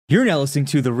You're now listening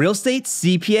to the Real Estate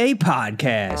CPA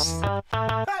Podcast.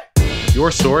 Your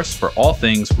source for all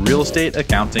things real estate,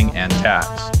 accounting, and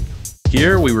tax.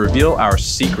 Here we reveal our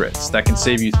secrets that can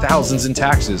save you thousands in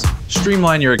taxes,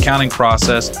 streamline your accounting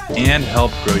process, and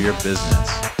help grow your business.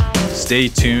 Stay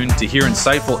tuned to hear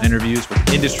insightful interviews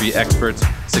with industry experts,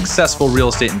 successful real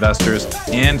estate investors,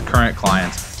 and current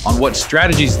clients on what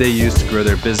strategies they use to grow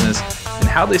their business and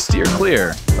how they steer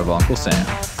clear of Uncle Sam.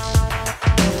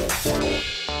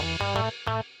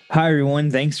 Hi, everyone.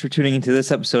 Thanks for tuning into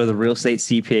this episode of the Real Estate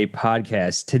CPA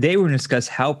Podcast. Today, we're going to discuss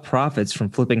how profits from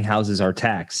flipping houses are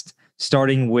taxed,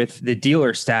 starting with the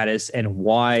dealer status and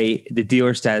why the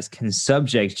dealer status can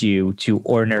subject you to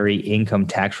ordinary income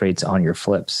tax rates on your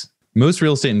flips. Most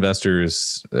real estate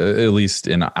investors, at least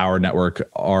in our network,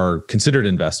 are considered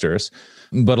investors.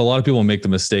 But a lot of people make the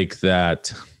mistake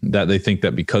that they think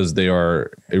that because they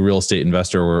are a real estate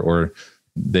investor or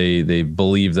they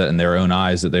believe that in their own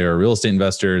eyes that they are a real estate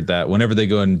investor, that whenever they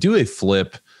go and do a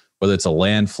flip, whether it's a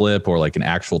land flip or like an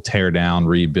actual tear down,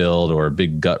 rebuild, or a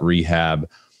big gut rehab,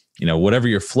 whatever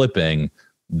you're flipping,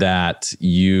 that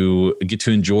you get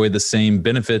to enjoy the same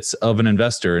benefits of an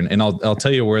investor. And I'll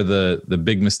tell you where the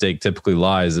big mistake typically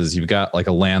lies is you've got like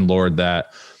a landlord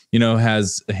that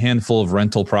has a handful of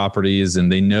rental properties, and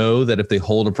they know that if they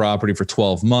hold a property for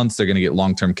 12 months, they're going to get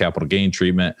long-term capital gain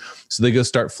treatment. So they go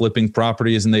start flipping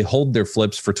properties and they hold their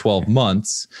flips for 12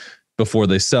 months before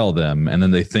they sell them. And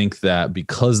then they think that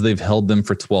because they've held them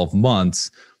for 12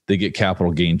 months, they get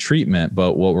capital gain treatment.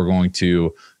 But what we're going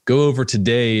to go over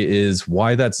today is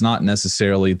why that's not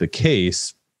necessarily the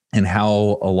case and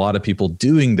how a lot of people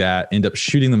doing that end up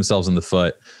shooting themselves in the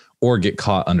foot or get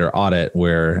caught under audit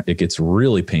where it gets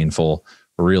really painful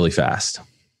really fast.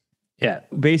 Yeah,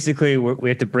 basically what we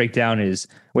have to break down is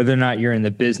whether or not you're in the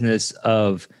business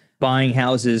of buying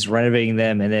houses, renovating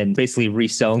them, and then basically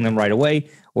reselling them right away,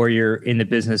 or you're in the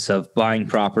business of buying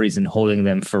properties and holding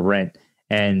them for rent.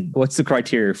 And what's the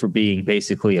criteria for being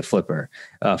basically a flipper,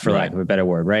 for lack of a better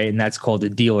word, right? And that's called the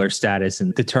dealer status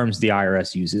and the terms the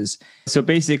IRS uses. So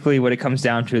basically what it comes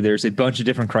down to, there's a bunch of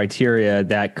different criteria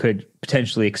that could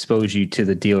potentially expose you to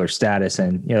the dealer status.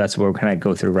 And that's what we're going to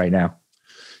go through right now.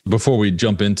 Before we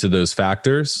jump into those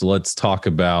factors, let's talk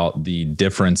about the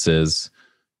differences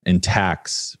in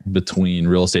tax between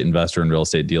real estate investor and real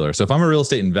estate dealer. So if I'm a real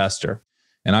estate investor,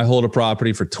 and I hold a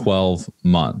property for 12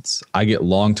 months, I get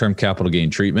long-term capital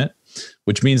gain treatment,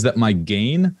 which means that my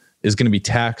gain is going to be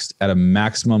taxed at a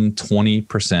maximum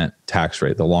 20% tax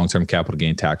rate, the long-term capital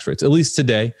gain tax rates. At least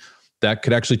today, that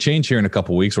could actually change here in a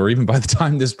couple of weeks, or even by the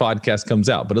time this podcast comes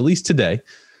out. But at least today,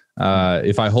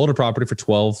 if I hold a property for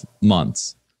 12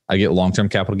 months, I get long-term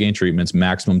capital gain treatments,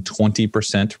 maximum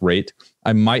 20% rate.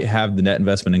 I might have the net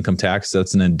investment income tax.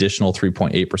 That's an additional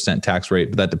 3.8% tax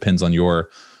rate, but that depends on your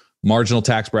marginal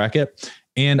tax bracket.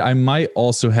 And I might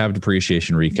also have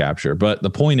depreciation recapture. But the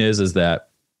point is that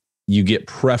you get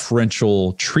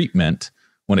preferential treatment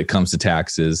when it comes to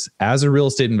taxes as a real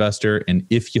estate investor, and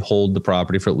if you hold the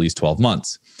property for at least 12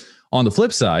 months. On the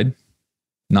flip side,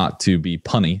 not to be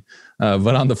punny,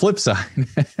 but on the flip side,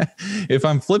 if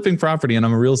I'm flipping property and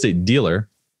I'm a real estate dealer,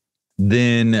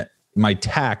 then my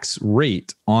tax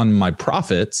rate on my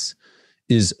profits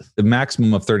is the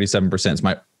maximum of 37%. It's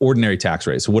my ordinary tax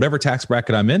rate. So whatever tax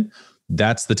bracket I'm in,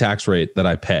 that's the tax rate that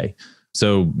I pay.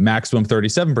 So maximum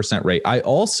 37% rate. I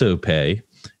also pay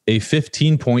a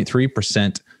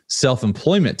 15.3%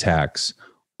 self-employment tax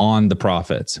on the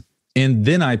profits. And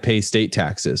then I pay state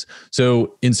taxes.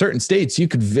 So in certain states, you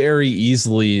could very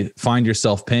easily find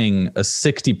yourself paying a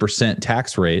 60%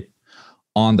 tax rate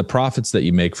on the profits that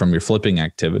you make from your flipping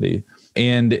activity.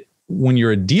 And when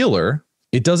you're a dealer,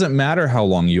 it doesn't matter how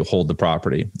long you hold the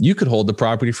property. You could hold the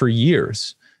property for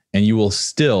years, and you will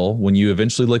still, when you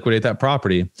eventually liquidate that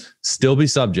property, still be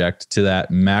subject to that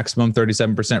maximum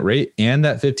 37% rate and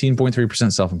that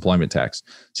 15.3% self-employment tax.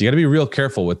 So you got to be real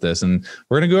careful with this. And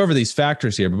we're going to go over these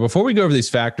factors here. But before we go over these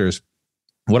factors,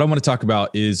 what I want to talk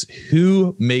about is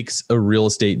who makes a real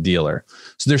estate dealer.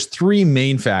 So there's three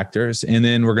main factors, and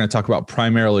then we're going to talk about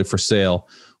primarily for sale,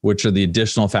 which are the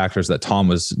additional factors that Tom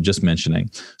was just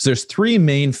mentioning. So there's three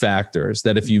main factors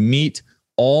that if you meet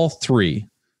all three,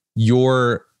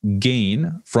 your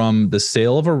gain from the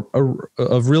sale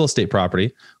of real estate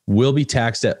property will be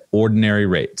taxed at ordinary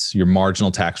rates, your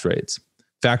marginal tax rates.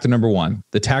 Factor number one,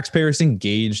 the taxpayer is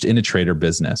engaged in a trade or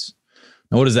business.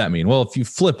 Now, what does that mean? Well, if you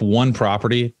flip one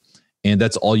property and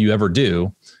that's all you ever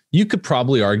do, you could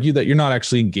probably argue that you're not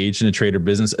actually engaged in a trade or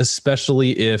business,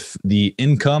 especially if the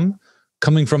income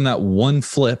coming from that one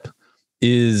flip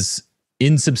is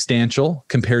insubstantial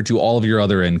compared to all of your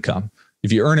other income.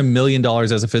 If you earn $1 million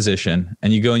as a physician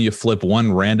and you go and you flip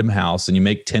one random house and you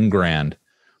make 10 grand,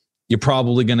 you're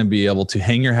probably going to be able to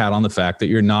hang your hat on the fact that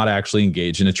you're not actually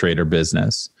engaged in a trade or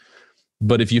business.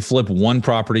 But if you flip one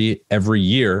property every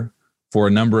year for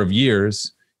a number of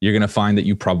years, you're going to find that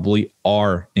you probably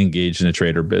are engaged in a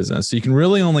trade or business. So you can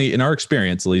really only, in our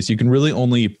experience at least, you can really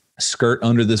only skirt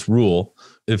under this rule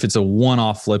if it's a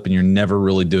one-off flip and you're never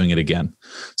really doing it again.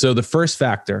 So the first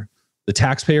factor, the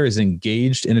taxpayer is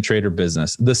engaged in a trade or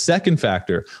business. The second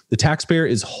factor, the taxpayer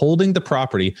is holding the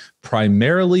property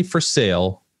primarily for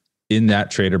sale in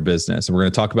that trade or business. And we're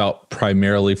going to talk about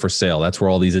primarily for sale. That's where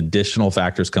all these additional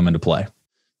factors come into play.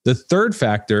 The third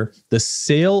factor, the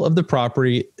sale of the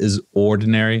property is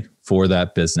ordinary for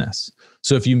that business.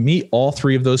 So if you meet all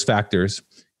three of those factors,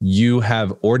 you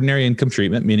have ordinary income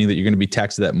treatment, meaning that you're going to be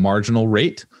taxed at that marginal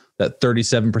rate, that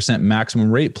 37% maximum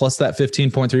rate, plus that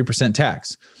 15.3%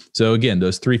 tax. So again,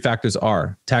 those three factors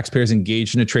are taxpayers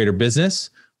engaged in a trade or business,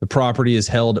 the property is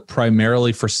held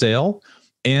primarily for sale,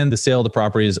 and the sale of the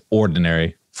property is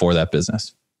ordinary for that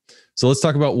business. So let's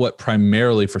talk about what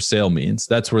primarily for sale means.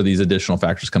 That's where these additional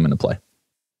factors come into play.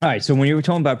 All right. So when you were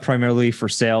talking about primarily for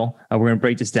sale, we're going to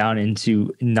break this down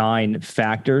into 9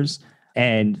 factors.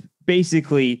 And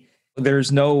basically,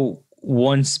 there's no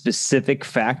one specific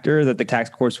factor that the tax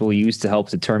courts will use to help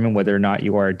determine whether or not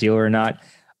you are a dealer or not.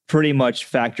 Pretty much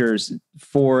factors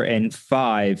 4 and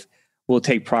 5 will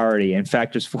take priority. And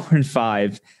factors 4 and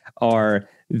 5 are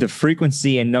the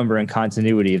frequency and number and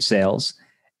continuity of sales,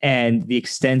 and the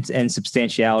extent and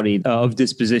substantiality of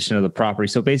disposition of the property.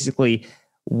 So basically,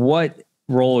 what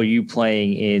role are you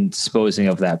playing in disposing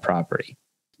of that property?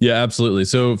 Yeah, absolutely.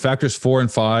 So factors 4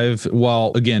 and 5,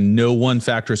 while again, no one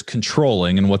factor is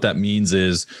controlling. And what that means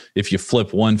is if you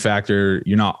flip one factor,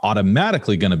 you're not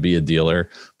automatically going to be a dealer.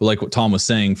 But like what Tom was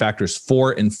saying, factors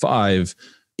 4 and 5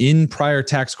 in prior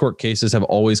tax court cases have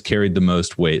always carried the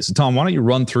most weight. So Tom, why don't you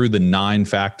run through the 9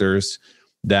 factors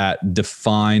that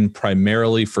define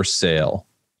primarily for sale?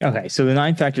 Okay. So the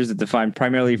 9 factors that define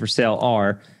primarily for sale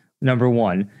are: number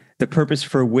 1, the purpose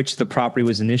for which the property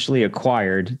was initially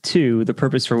acquired; 2, the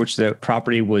purpose for which the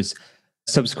property was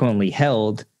subsequently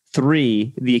held;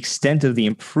 3, the extent of the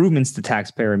improvements the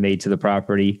taxpayer made to the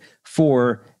property;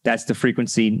 4, that's the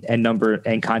frequency and number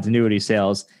and continuity of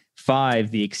sales; 5,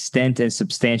 the extent and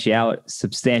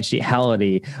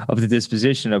substantiality of the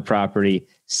disposition of property;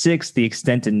 6, the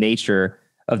extent and nature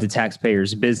of the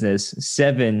taxpayer's business;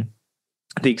 7,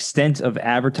 the extent of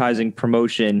advertising,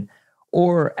 promotion,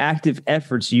 or active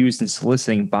efforts used in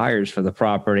soliciting buyers for the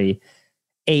property;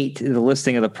 8, the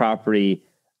listing of the property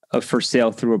for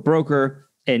sale through a broker;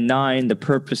 and 9, the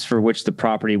purpose for which the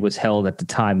property was held at the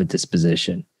time of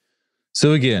disposition.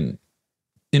 So again,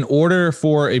 in order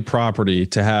for a property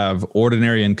to have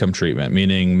ordinary income treatment,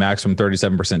 meaning maximum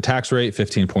 37% tax rate,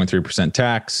 15.3%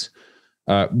 tax,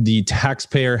 the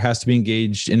taxpayer has to be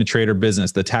engaged in a trade or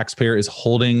business. The taxpayer is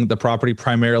holding the property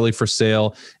primarily for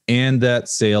sale, and that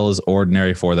sale is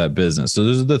ordinary for that business. So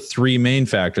those are the 3 main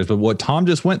factors. But what Tom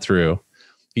just went through,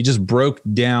 he just broke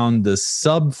down the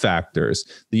sub factors,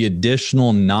 the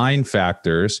additional 9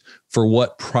 factors for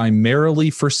what primarily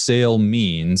for sale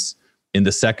means in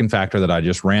the second factor that I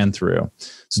just ran through.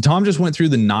 So Tom just went through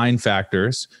the 9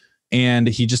 factors, and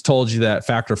he just told you that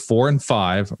factor 4 and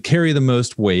 5 carry the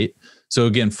most weight. So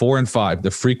again, 4 and 5,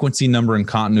 the frequency, number, and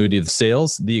continuity of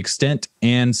sales, the extent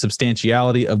and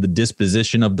substantiality of the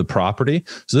disposition of the property.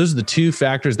 So those are the 2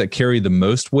 factors that carry the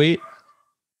most weight.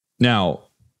 Now,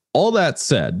 all that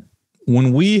said,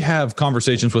 when we have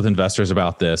conversations with investors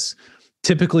about this,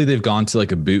 typically they've gone to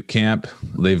like a boot camp.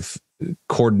 They've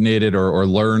coordinated or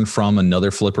learned from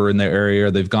another flipper in their area.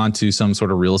 They've gone to some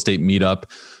sort of real estate meetup,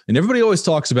 and everybody always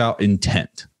talks about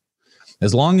intent.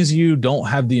 As long as you don't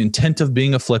have the intent of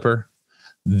being a flipper,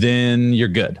 then you're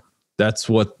good. That's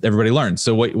what everybody learns.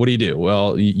 So what do you do?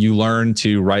 Well, you learn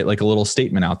to write like a little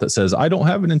statement out that says, I don't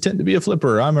have an intent to be a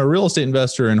flipper. I'm a real estate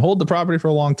investor and hold the property for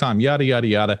a long time, yada, yada,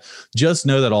 yada. Just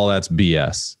know that all that's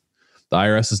BS. The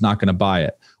IRS is not going to buy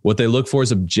it. What they look for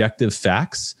is objective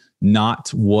facts, not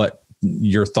what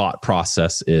your thought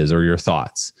process is or your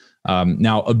thoughts.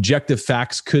 Now, objective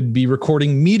facts could be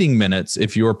recording meeting minutes.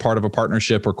 If you're part of a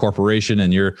partnership or corporation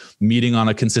and you're meeting on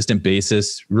a consistent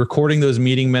basis, recording those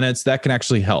meeting minutes, that can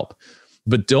actually help.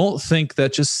 But don't think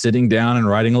that just sitting down and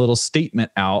writing a little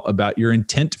statement out about your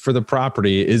intent for the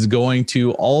property is going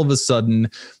to all of a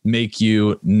sudden make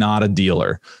you not a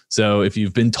dealer. So if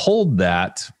you've been told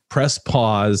that, press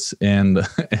pause and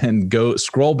go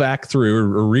scroll back through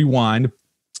or rewind,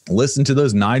 listen to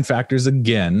those 9 factors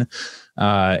again,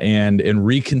 and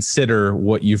reconsider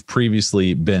what you've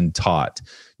previously been taught.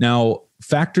 Now,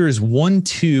 factors 1,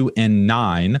 2, and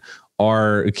 9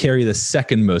 carry the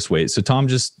second most weight. So Tom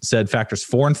just said factors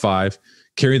 4 and 5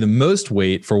 carry the most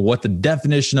weight for what the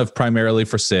definition of primarily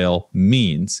for sale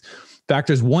means.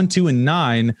 Factors 1, 2, and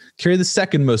 9 carry the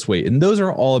second most weight, and those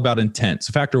are all about intent.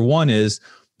 So factor 1 is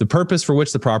the purpose for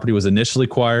which the property was initially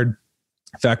acquired.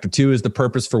 Factor 2 is the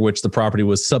purpose for which the property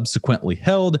was subsequently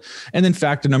held. And then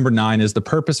factor number 9 is the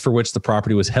purpose for which the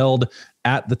property was held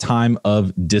at the time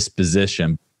of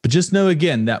disposition. But just know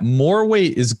again that more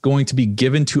weight is going to be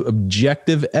given to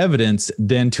objective evidence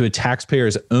than to a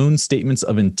taxpayer's own statements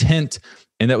of intent.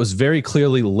 And that was very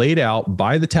clearly laid out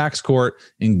by the tax court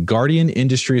in Guardian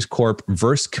Industries Corp.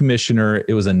 versus Commissioner.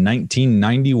 It was a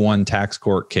 1991 tax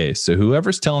court case. So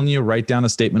whoever's telling you write down a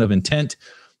statement of intent,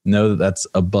 know that that's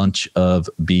a bunch of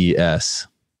BS.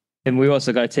 And we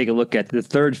also got to take a look at the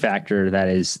third factor that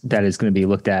is going to be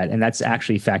looked at, and that's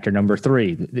actually factor number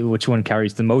 3, which one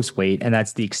carries the most weight, and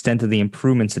that's the extent of the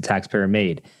improvements the taxpayer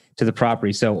made to the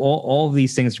property. So all of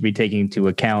these things to be taken into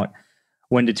account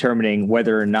when determining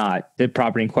whether or not the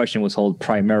property in question was held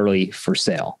primarily for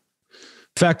sale.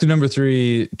 Factor number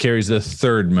 3 carries the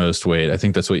third most weight. I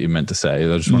think that's what you meant to say.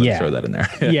 I just wanted to throw that in there.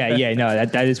 No,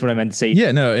 that is what I meant to say.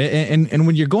 Yeah, no. And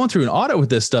when you're going through an audit with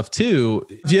this stuff too,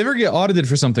 if you ever get audited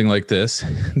for something like this,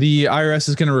 the IRS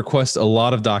is going to request a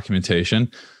lot of documentation,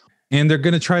 and they're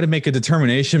going to try to make a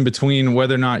determination between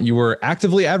whether or not you were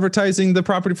actively advertising the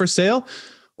property for sale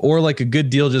or like a good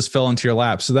deal just fell into your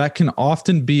lap. So that can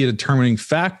often be a determining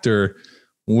factor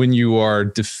when you are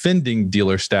defending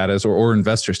dealer status or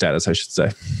investor status, I should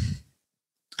say.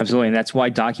 Absolutely. And that's why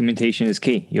documentation is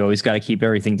key. You always got to keep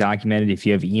everything documented. If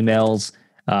you have emails,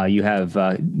 you have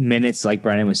minutes, like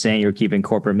Brandon was saying, you're keeping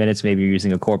corporate minutes, maybe you're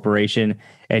using a corporation,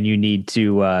 and you need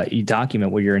to you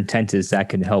document what your intent is. That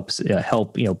can help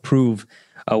prove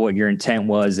what your intent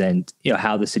was and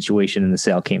how the situation in the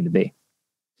sale came to be.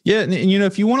 Yeah. And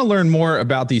if you want to learn more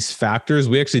about these factors,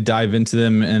 we actually dive into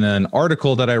them in an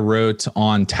article that I wrote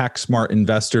on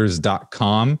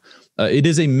taxsmartinvestors.com. It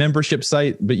is a membership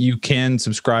site, but you can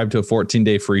subscribe to a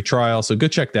 14-day free trial. So go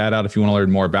check that out if you want to learn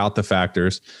more about the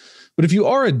factors. But if you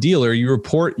are a dealer, you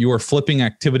report your flipping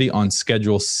activity on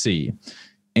Schedule C.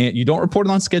 And you don't report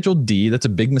it on Schedule D. That's a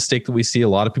big mistake that we see a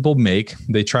lot of people make.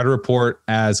 They try to report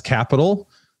as capital.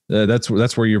 That's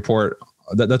where you report.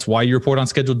 That's why you report on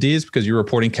Schedule D, is because you're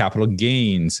reporting capital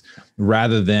gains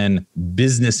rather than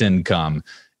business income.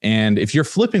 And if you're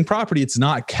flipping property, it's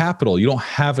not capital. You don't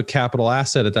have a capital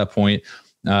asset at that point.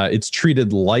 It's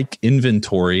treated like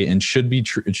inventory and it should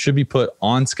be put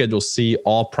on Schedule C.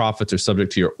 All profits are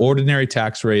subject to your ordinary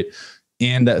tax rate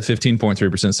and that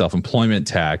 15.3% self-employment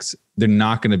tax. They're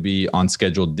not going to be on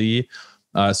Schedule D.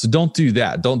 So don't do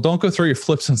that. Don't go throw your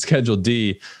flips on Schedule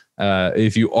D.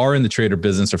 If you are in the trade or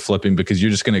business or flipping, because you're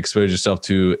just going to expose yourself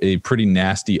to a pretty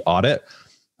nasty audit.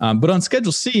 But on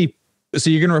Schedule C,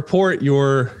 so you're going to report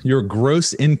your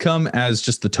gross income as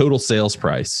just the total sales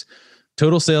price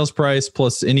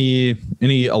plus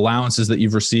any allowances that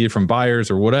you've received from buyers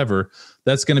or whatever.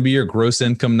 That's going to be your gross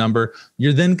income number.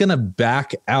 You're then going to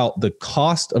back out the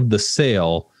cost of the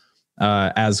sale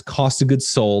as cost of goods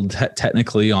sold.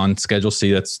 Technically on Schedule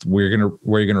C, that's where you're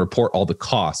going to report all the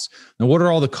costs. Now, what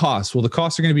are all the costs? Well, the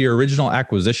costs are going to be your original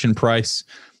acquisition price.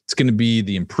 It's going to be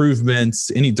the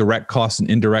improvements, any direct costs and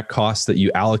indirect costs that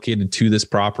you allocated to this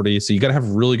property. So you got to have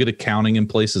really good accounting in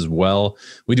place as well.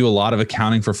 We do a lot of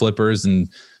accounting for flippers, and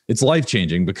it's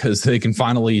life-changing because they can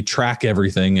finally track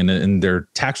everything and their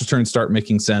tax returns start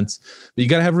making sense. But you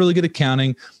got to have really good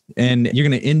accounting, and you're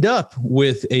going to end up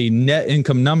with a net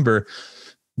income number.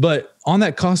 But on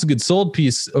that cost of goods sold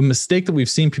piece, a mistake that we've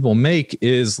seen people make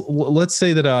is, let's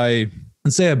say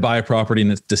I buy a property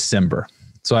and it's December.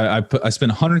 So I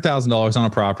spend $100,000 on a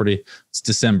property. It's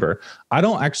December. I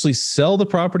don't actually sell the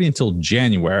property until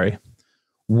January.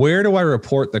 Where do I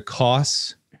report the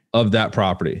costs of that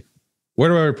property? Where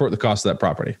do I report the cost of that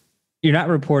property? You're not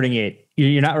reporting it.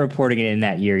 You're not reporting it in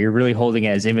that year. You're really holding it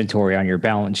as inventory on your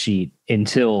balance sheet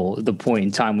until the point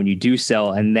in time when you do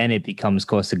sell, and then it becomes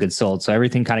cost of goods sold. So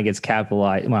everything kind of gets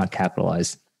capitalized. Well, not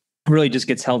capitalized. Really just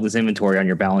gets held as inventory on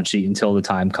your balance sheet until the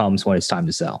time comes when it's time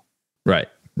to sell. Right.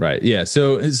 Yeah.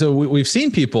 So we've seen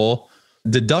people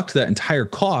deduct that entire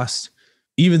cost,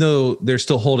 even though they're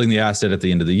still holding the asset at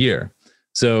the end of the year.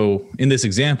 So in this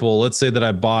example, let's say that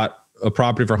I bought a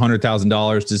property for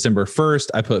 $100,000 December 1st.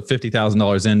 I put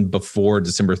 $50,000 in before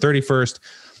December 31st,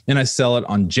 and I sell it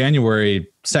on January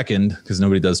 2nd, because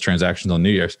nobody does transactions on New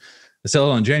Year's. I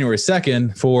sell it on January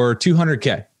 2nd for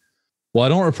 $200K. Well, I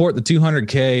don't report the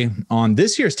 $200K on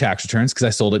this year's tax returns because I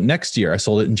sold it next year. I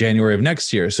sold it in January of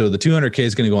next year. So the $200K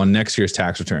is going to go on next year's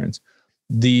tax returns.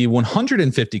 The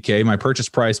 150K, my purchase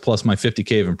price plus my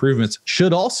 50K of improvements,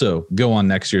 should also go on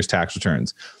next year's tax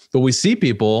returns. But we see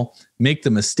people make the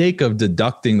mistake of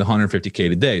deducting the 150K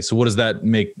today. So what does that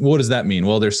mean?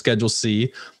 Well, their Schedule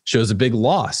C shows a big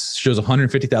loss, shows a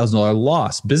 $150,000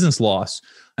 loss, business loss.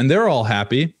 And they're all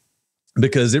happy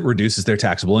because it reduces their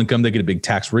taxable income. They get a big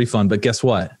tax refund. But guess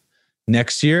what?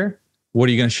 Next year, what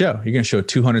are you going to show? You're going to show a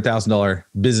 $200,000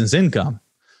 business income.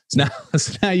 So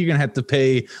now you're going to have to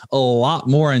pay a lot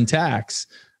more in tax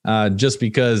just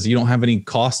because you don't have any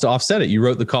cost to offset it. You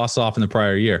wrote the costs off in the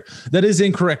prior year. That is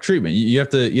incorrect treatment. You have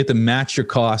to match your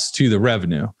costs to the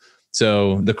revenue.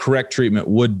 So the correct treatment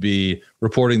would be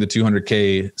reporting the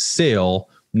 200K sale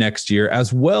next year,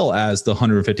 as well as the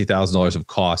 $150,000 of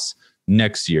costs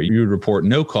next year. You would report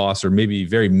no costs or maybe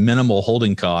very minimal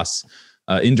holding costs,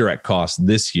 indirect costs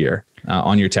this year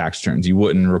on your tax returns. You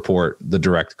wouldn't report the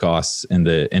direct costs and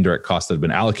the indirect costs that have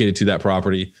been allocated to that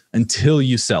property until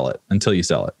you sell it.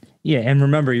 Yeah. And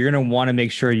remember, you're going to want to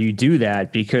make sure you do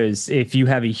that, because if you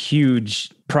have a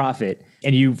huge profit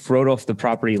and you wrote off the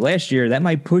property last year, that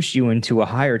might push you into a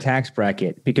higher tax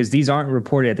bracket, because these aren't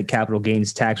reported at the capital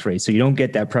gains tax rate. So you don't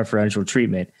get that preferential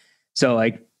treatment. So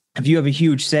like if you have a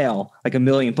huge sale, like $1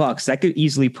 million, that could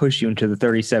easily push you into the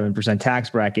 37% tax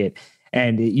bracket.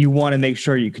 And you want to make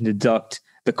sure you can deduct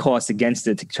the cost against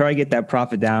it to try to get that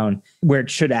profit down where it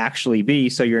should actually be,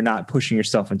 so you're not pushing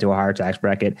yourself into a higher tax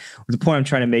bracket. The point I'm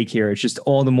trying to make here is just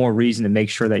all the more reason to make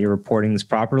sure that you're reporting this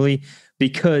properly,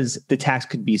 because the tax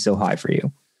could be so high for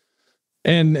you.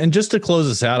 And just to close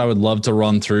this out, I would love to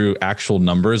run through actual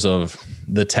numbers of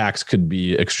the tax could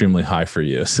be extremely high for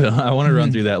you. So I want to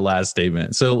run through that last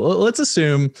statement. So let's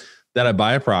assume that I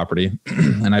buy a property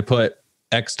and I put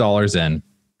X dollars in,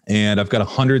 and I've got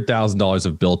 $100,000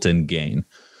 of built-in gain.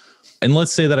 And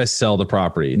let's say that I sell the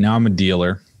property. Now I'm a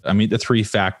dealer. I meet the three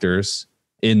factors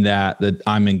in that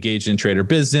I'm engaged in trader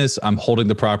business. I'm holding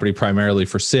the property primarily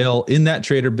for sale in that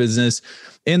trader business,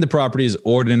 and the property is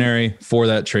ordinary for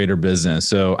that trader business.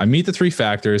 So I meet the three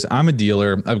factors. I'm a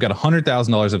dealer. I've got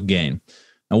 $100,000 of gain.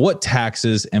 Now, what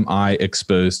taxes am I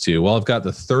exposed to? Well, I've got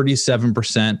the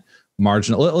 37%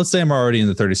 marginal. Let's say I'm already in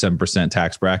the 37%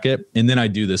 tax bracket, and then I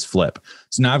do this flip.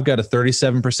 So now I've got a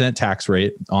 37% tax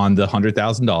rate on the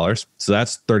 $100,000. So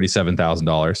that's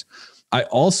 $37,000. I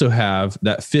also have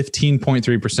that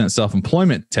 15.3%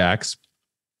 self-employment tax.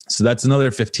 So that's another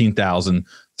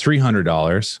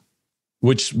 $15,300,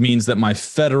 which means that my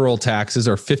federal taxes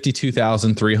are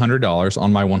 $52,300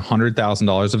 on my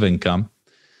 $100,000 of income.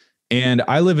 And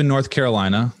I live in North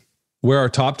Carolina, where our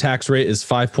top tax rate is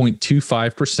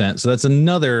 5.25%. So that's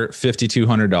another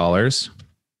 $5,200.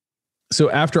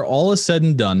 So after all is said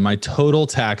and done, my total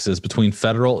taxes between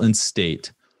federal and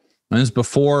state, and this is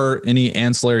before any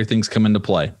ancillary things come into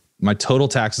play, my total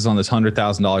taxes on this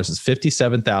 $100,000 is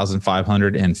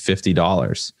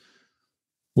 $57,550,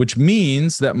 which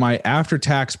means that my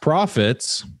after-tax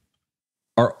profits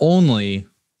are only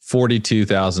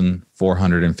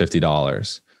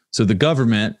 $42,450. So the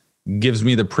government gives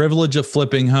me the privilege of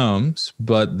flipping homes,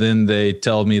 but then they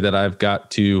tell me that I've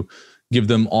got to give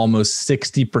them almost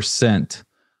 60%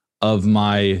 of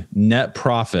my net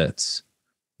profits,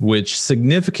 which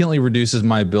significantly reduces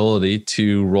my ability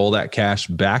to roll that cash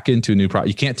back into a new product.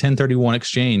 You can't 1031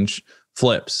 exchange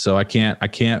flips, so I can't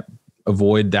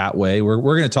avoid that way. We're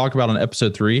going to talk about on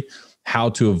episode 3 how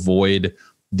to avoid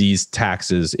these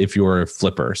taxes if you're a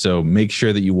flipper. So make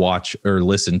sure that you watch or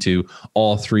listen to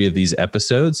all 3 of these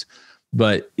episodes.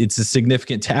 But it's a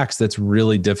significant tax that's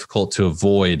really difficult to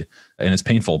avoid, and it's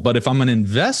painful. But if I'm an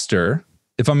investor,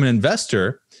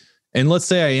 and let's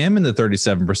say I am in the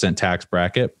 37% tax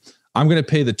bracket, I'm going to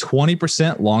pay the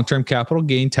 20% long-term capital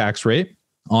gain tax rate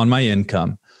on my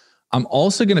income. I'm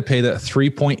also going to pay that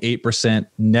 3.8%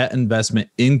 net investment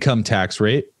income tax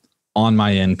rate on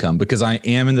my income, because I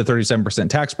am in the 37%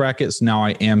 tax bracket. So now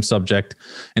I am subject,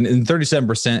 and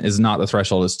 37% is not the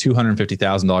threshold. It's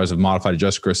 $250,000 of modified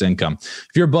adjusted gross income.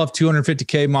 If you're above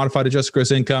 250K modified adjusted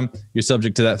gross income, you're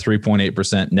subject to that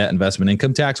 3.8% net investment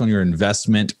income tax on your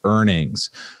investment earnings.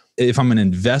 If I'm an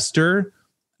investor,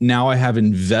 now I have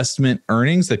investment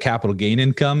earnings. The capital gain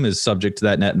income is subject to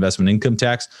that net investment income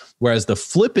tax, whereas the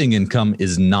flipping income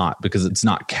is not, because it's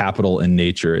not capital in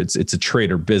nature. It's a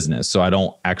trader business. So I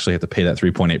don't actually have to pay that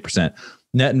 3.8%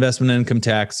 net investment income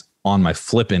tax on my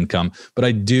flip income, but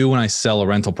I do when I sell a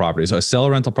rental property. So I sell a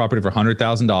rental property for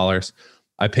 $100,000.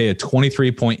 I pay a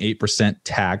 23.8%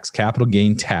 tax, capital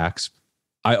gain tax.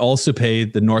 I also pay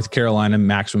the North Carolina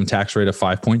maximum tax rate of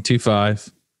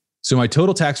 5.25. So my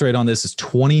total tax rate on this is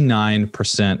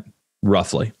 29%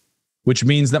 roughly, which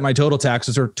means that my total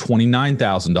taxes are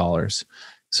 $29,000.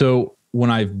 So when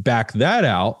I back that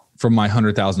out from my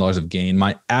 $100,000 of gain,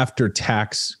 my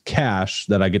after-tax cash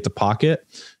that I get to pocket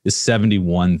is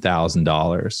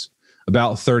 $71,000,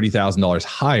 about $30,000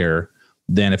 higher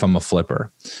than if I'm a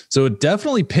flipper. So it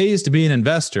definitely pays to be an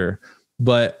investor,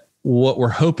 but what we're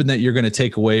hoping that you're going to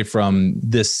take away from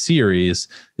this series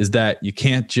is that you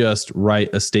can't just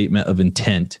write a statement of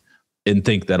intent and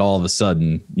think that all of a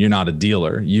sudden you're not a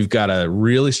dealer. You've got to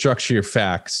really structure your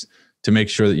facts to make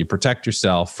sure that you protect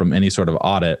yourself from any sort of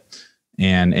audit.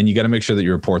 And you got to make sure that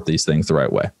you report these things the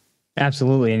right way.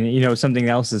 Absolutely. And, something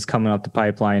else is coming up the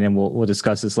pipeline, and we'll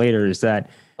discuss this later, is that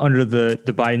under the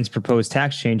Biden's proposed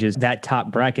tax changes, that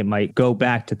top bracket might go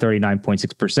back to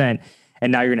 39.6%.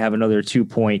 And now you're going to have another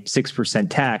 2.6%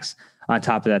 tax on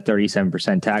top of that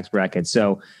 37% tax bracket.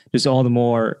 So just all the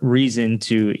more reason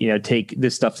to, take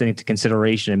this stuff into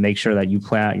consideration and make sure that you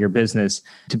plan out your business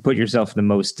to put yourself in the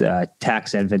most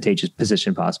tax advantageous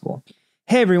position possible.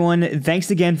 Hey everyone, thanks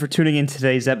again for tuning in to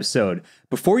today's episode.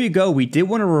 Before you go, we did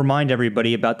want to remind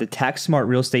everybody about the Tax Smart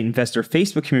Real Estate Investor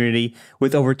Facebook community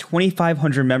with over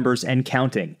 2,500 members and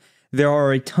counting. There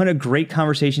are a ton of great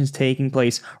conversations taking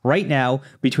place right now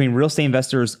between real estate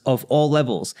investors of all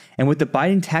levels. And with the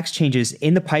Biden tax changes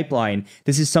in the pipeline,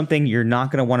 this is something you're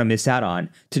not going to want to miss out on.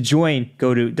 To join,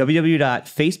 go to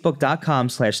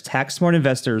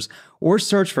www.facebook.com/taxsmartinvestors or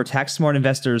search for Tax Smart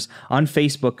Investors on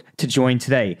Facebook to join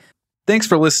today. Thanks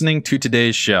for listening to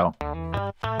today's show.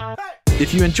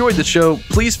 If you enjoyed the show,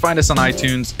 please find us on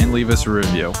iTunes and leave us a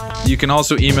review. You can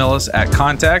also email us at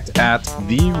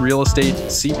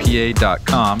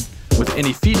contact@therealestatecpa.com with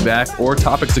any feedback or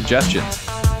topic suggestions.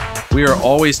 We are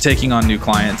always taking on new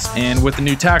clients, and with the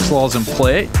new tax laws in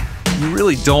play, you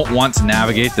really don't want to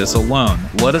navigate this alone.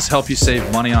 Let us help you save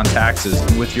money on taxes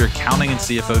and with your accounting and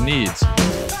CFO needs.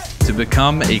 To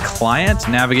become a client,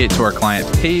 navigate to our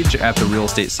client page at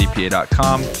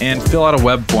therealestatecpa.com and fill out a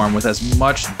web form with as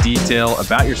much detail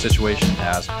about your situation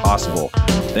as possible.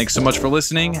 Thanks so much for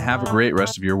listening. Have a great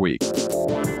rest of your week.